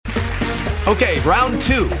Okay, round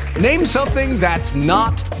 2. Name something that's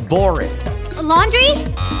not boring. A laundry?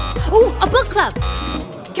 Ooh, a book club.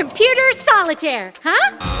 Computer solitaire,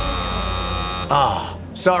 huh? Ah,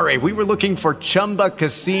 oh, sorry, we were looking for Chumba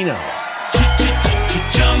Casino.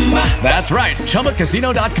 That's right,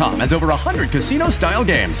 ChumbaCasino.com has over 100 casino-style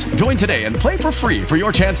games. Join today and play for free for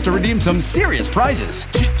your chance to redeem some serious prizes.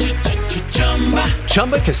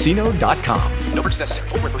 ChumbaCasino.com. No purchase necessary.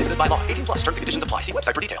 Void where prohibited by law. 18+ terms and conditions apply. See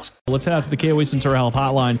website for details. Let's head out to the KOA Centura Health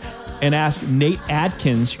Hotline and ask Nate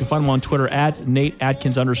Atkins. You can find him on Twitter at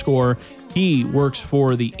 @NateAtkins_. He works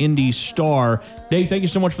for the Indy Star. Nate, thank you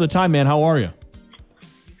so much for the time, man. How are you?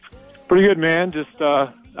 Pretty good, man. Just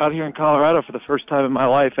out here in Colorado for the first time in my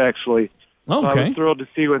life, actually. Okay. So I was thrilled to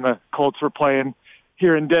see when the Colts were playing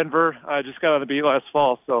here in Denver. I just got on the beat last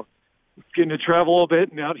fall, so getting to travel a little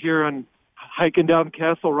bit and out here and hiking down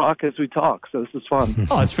Castle Rock as we talk. So this is fun.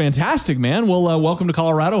 Oh, that's fantastic, man. Well, welcome to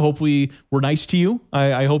Colorado. Hopefully we're nice to you.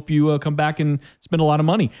 I hope you come back and spend a lot of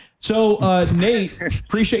money. So, Nate,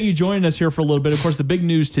 appreciate you joining us here for a little bit. Of course, the big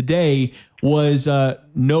news today was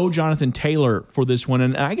no Jonathan Taylor for this one.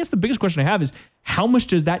 And I guess the biggest question I have is, how much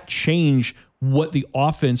does that change what the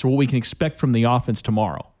offense or what we can expect from the offense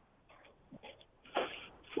tomorrow?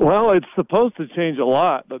 Well, it's supposed to change a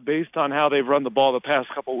lot, but based on how they've run the ball the past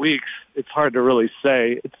couple of weeks, it's hard to really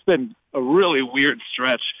say. It's been a really weird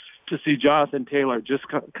stretch to see Jonathan Taylor just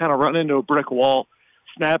kind of run into a brick wall,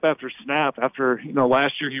 snap after snap. After,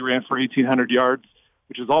 last year he ran for 1,800 yards,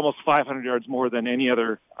 which is almost 500 yards more than any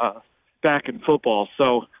other back in football.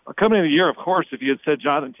 So coming into the year, of course, if you had said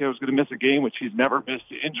Jonathan Taylor was going to miss a game, which he's never missed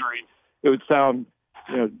to injury, it would sound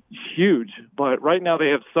huge. But right now they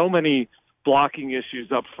have so many blocking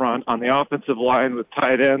issues up front on the offensive line with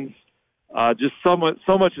tight ends. Just so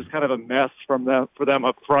much is kind of a mess for them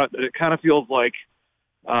up front. It kind of feels like,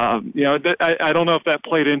 I don't know if that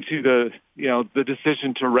played into the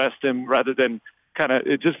decision to rest him rather than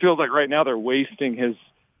it just feels like right now they're wasting his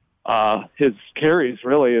carries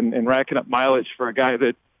really and racking up mileage for a guy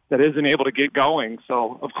that isn't able to get going.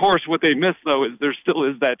 So of course what they miss though is there still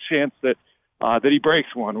is that chance that he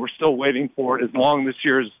breaks one. We're still waiting for it. As long this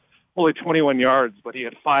year's only 21 yards, but he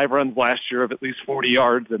had 5 runs last year of at least 40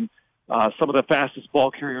 yards and some of the fastest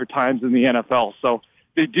ball carrier times in the NFL. So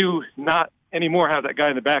they do not anymore have that guy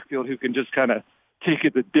in the backfield who can just kind of take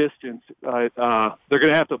it the distance. They're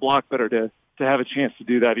going to have to block better to have a chance to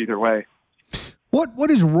do that either way.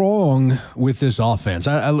 What is wrong with this offense?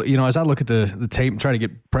 As I look at the tape and try to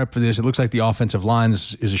get prepped for this, it looks like the offensive line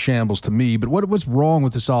is a shambles to me. But what's wrong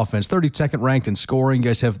with this offense? 32nd ranked in scoring. You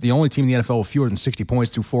guys have the only team in the NFL with fewer than 60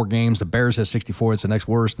 points through 4 games. The Bears has 64. It's the next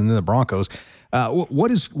worst, and then the Broncos.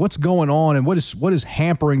 What's going on, and what is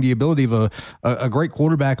hampering the ability of a great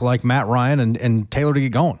quarterback like Matt Ryan and Taylor to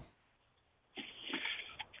get going?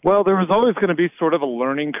 Well, there was always going to be sort of a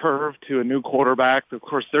learning curve to a new quarterback. Of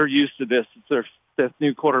course, they're used to this. It's their 5th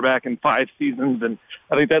new quarterback in 5 seasons, and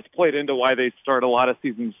I think that's played into why they start a lot of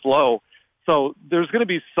seasons slow. So there's going to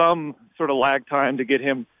be some sort of lag time to get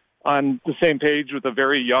him on the same page with a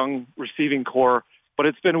very young receiving core. But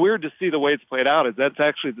it's been weird to see the way it's played out. Is that's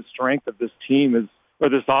actually the strength of this team or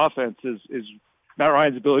this offense is Matt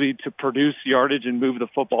Ryan's ability to produce yardage and move the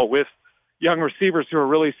football with young receivers who are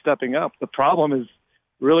really stepping up. The problem is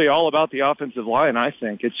really all about the offensive line, I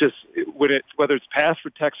think. It's just whether it's pass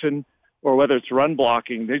protection or whether it's run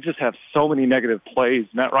blocking, they just have so many negative plays.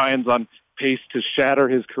 Matt Ryan's on pace to shatter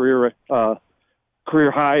his career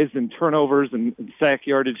highs in turnovers and sack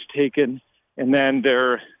yardage taken. And then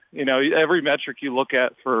every metric you look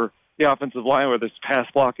at for the offensive line, whether it's pass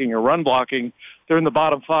blocking or run blocking, they're in the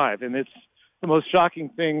bottom 5. And it's the most shocking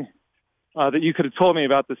thing that you could have told me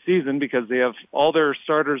about the season because they have all their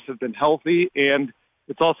starters have been healthy, and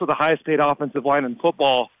it's also the highest paid offensive line in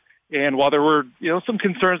football. And while there were, some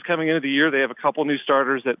concerns coming into the year, they have a couple new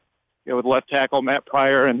starters that, with left tackle Matt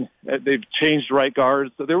Pryor, and they've changed right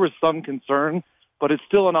guards. So there was some concern, but it's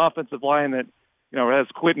still an offensive line that, has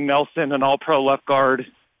Quentin Nelson, an all-pro left guard,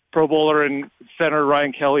 Pro Bowler and center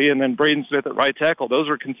Ryan Kelly, and then Braden Smith at right tackle. Those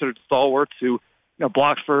were considered stalwarts who,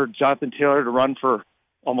 blocked for Jonathan Taylor to run for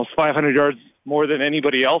almost 500 yards more than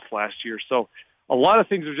anybody else last year. So a lot of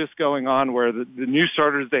things are just going on where the new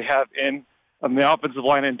starters they have in the offensive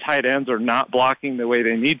line and tight ends are not blocking the way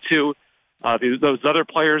they need to. Those other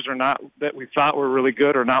players are not that we thought were really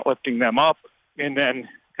good are not lifting them up. And then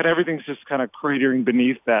everything's just kind of cratering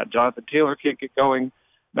beneath that. Jonathan Taylor can't get going.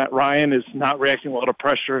 Matt Ryan is not reacting well to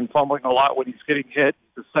pressure and fumbling a lot when he's getting hit.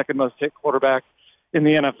 He's the second most hit quarterback in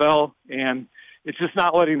the NFL. And it's just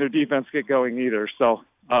not letting their defense get going either. So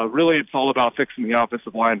really it's all about fixing the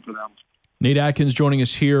offensive line for them. Nate Atkins joining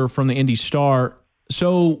us here from the Indy Star.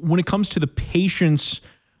 So when it comes to the patience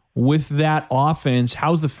with that offense,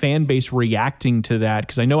 how's the fan base reacting to that?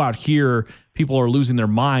 Because I know out here, people are losing their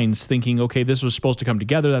minds thinking, okay, this was supposed to come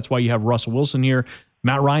together. That's why you have Russell Wilson here.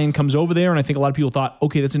 Matt Ryan comes over there, and I think a lot of people thought,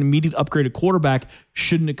 okay, that's an immediate upgrade at quarterback.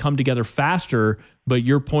 Shouldn't it come together faster? But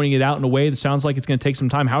you're pointing it out in a way that sounds like it's going to take some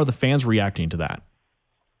time. How are the fans reacting to that?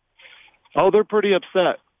 Oh, they're pretty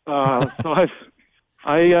upset.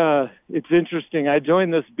 It's interesting. I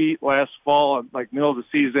joined this beat last fall, like middle of the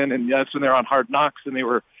season, and that's when they're on Hard Knocks, and they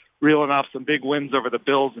were reeling off some big wins over the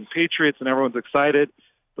Bills and Patriots, and everyone's excited.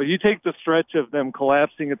 But you take the stretch of them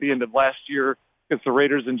collapsing at the end of last year against the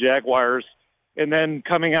Raiders and Jaguars, and then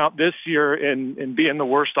coming out this year and being the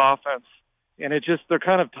worst offense. And they're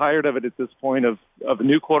kind of tired of it at this point of a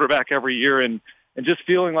new quarterback every year and just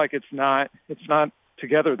feeling like it's not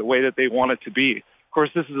together the way that they want it to be. Of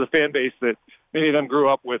course, this is a fan base that many of them grew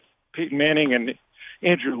up with Peyton Manning and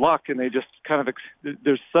Andrew Luck, and they just kind of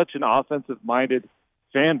there's such an offensive-minded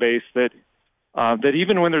fan base that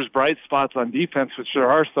even when there's bright spots on defense, which there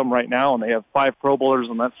are some right now, and they have 5 Pro Bowlers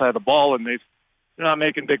on that side of the ball, and they're not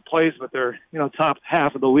making big plays, but they're top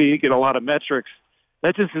half of the league in a lot of metrics.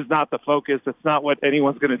 That just is not the focus. It's not what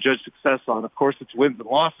anyone's going to judge success on. Of course, it's wins and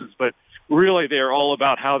losses, but really they're all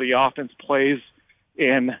about how the offense plays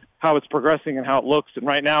and how it's progressing and how it looks. And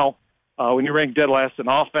right now, when you rank dead last in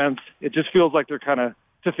offense, it just feels like they're kind of,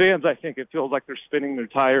 to fans, I think it feels like they're spinning their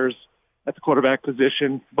tires at the quarterback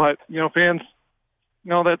position. But, fans,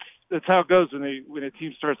 that's how it goes when a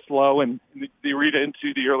team starts slow and they read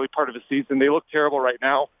into the early part of the season. They look terrible right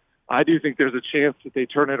now. I do think there's a chance that they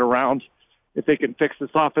turn it around if they can fix this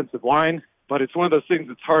offensive line. But it's one of those things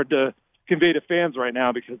that's hard to convey to fans right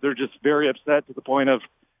now because they're just very upset to the point of,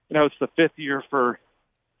 it's the 5th year for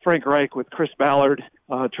Frank Reich with Chris Ballard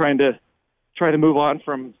trying to move on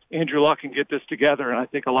from Andrew Luck and get this together. And I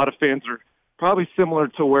think a lot of fans are probably similar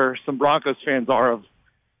to where some Broncos fans are of,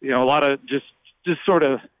 a lot of just sort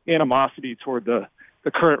of animosity toward the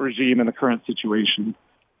current regime and the current situation.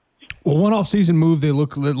 Well, one off-season move it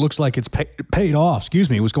looks like it's paid off.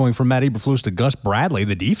 Was going from Matt Eberflus to Gus Bradley.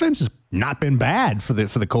 The defense has not been bad for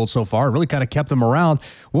the Colts so far. It really kind of kept them around.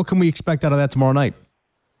 What can we expect out of that tomorrow night?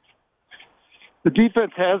 The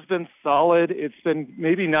defense has been solid. It's been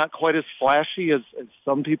maybe not quite as flashy as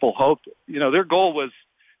some people hoped. Their goal was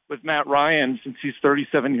with Matt Ryan, since he's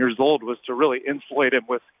 37 years old, was to really insulate him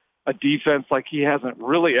with a defense like he hasn't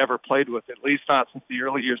really ever played with, at least not since the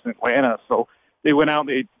early years in Atlanta. So they went out and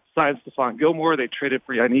they signed Stephon Gilmore. They traded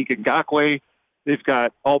for Yannick Ngakoue. They've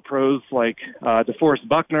got all-pros like DeForest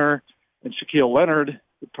Buckner and Shaquille Leonard.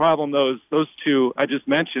 The problem, those 2 I just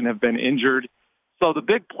mentioned have been injured. So the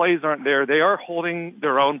big plays aren't there. They are holding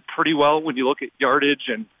their own pretty well when you look at yardage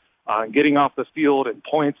and getting off the field and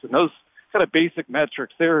points and those kind of basic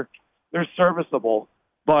metrics. They're serviceable,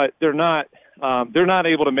 but they're not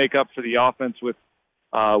able to make up for the offense with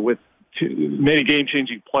too many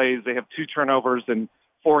game-changing plays. They have 2 turnovers in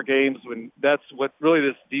 4 games when that's what really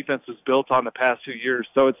this defense was built on the past 2 years.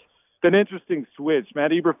 So it's been an interesting switch.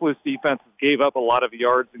 Matt Eberflus' defenses gave up a lot of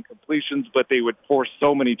yards and completions, but they would force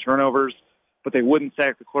so many turnovers, but they wouldn't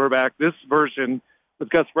sack the quarterback. This version with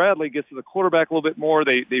Gus Bradley gets to the quarterback a little bit more.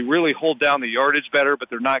 They really hold down the yardage better,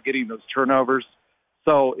 but they're not getting those turnovers.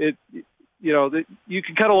 So you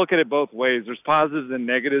can kind of look at it both ways. There's positives and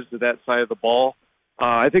negatives to that side of the ball.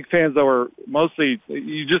 I think fans, though, are mostly –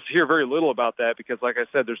 you just hear very little about that because, like I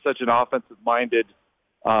said, there's such an offensive-minded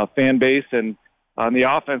fan base, and the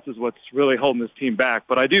offense is what's really holding this team back.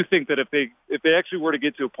 But I do think that if they actually were to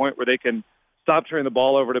get to a point where they can stop turning the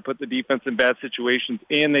ball over to put the defense in bad situations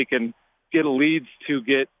and they can get leads to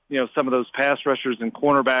get some of those pass rushers and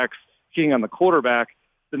cornerbacks keying on the quarterback,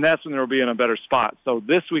 then that's when they'll be in a better spot. So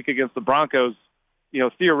this week against the Broncos,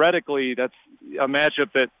 theoretically, that's a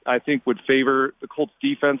matchup that I think would favor the Colts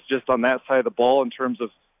defense just on that side of the ball in terms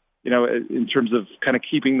of kind of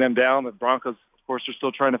keeping them down. The Broncos, of course, are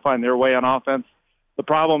still trying to find their way on offense. The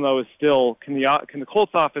problem, though, is still can the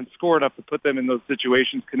Colts offense score enough to put them in those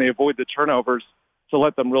situations? Can they avoid the turnovers to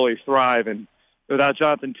let them really thrive? And without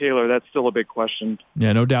Jonathan Taylor, that's still a big question.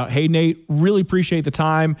 Yeah, no doubt. Hey, Nate, really appreciate the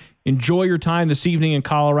time. Enjoy your time this evening in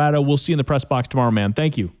Colorado. We'll see you in the press box tomorrow, man.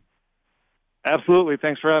 Thank you. Absolutely.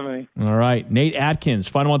 Thanks for having me. All right. Nate Atkins.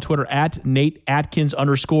 Find him on Twitter at Nate Atkins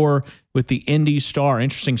 _. with the Indy Star.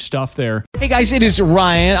 Interesting stuff there. Hey guys, it is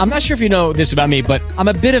Ryan. I'm not sure if you know this about me, but I'm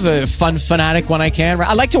a bit of a fun fanatic when I can.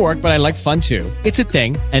 I like to work, but I like fun too. It's a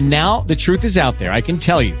thing. And now the truth is out there. I can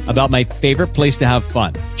tell you about my favorite place to have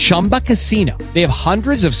fun. Chumba Casino. They have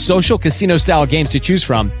hundreds of social casino style games to choose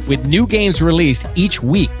from with new games released each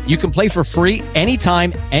week. You can play for free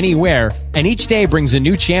anytime, anywhere. And each day brings a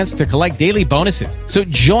new chance to collect daily bonuses. So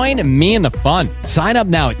join me in the fun. Sign up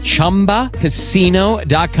now at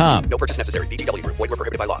ChumbaCasino.com. No purchase necessary. VGW Group. Void where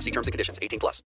prohibited by law. See terms and conditions. 18+.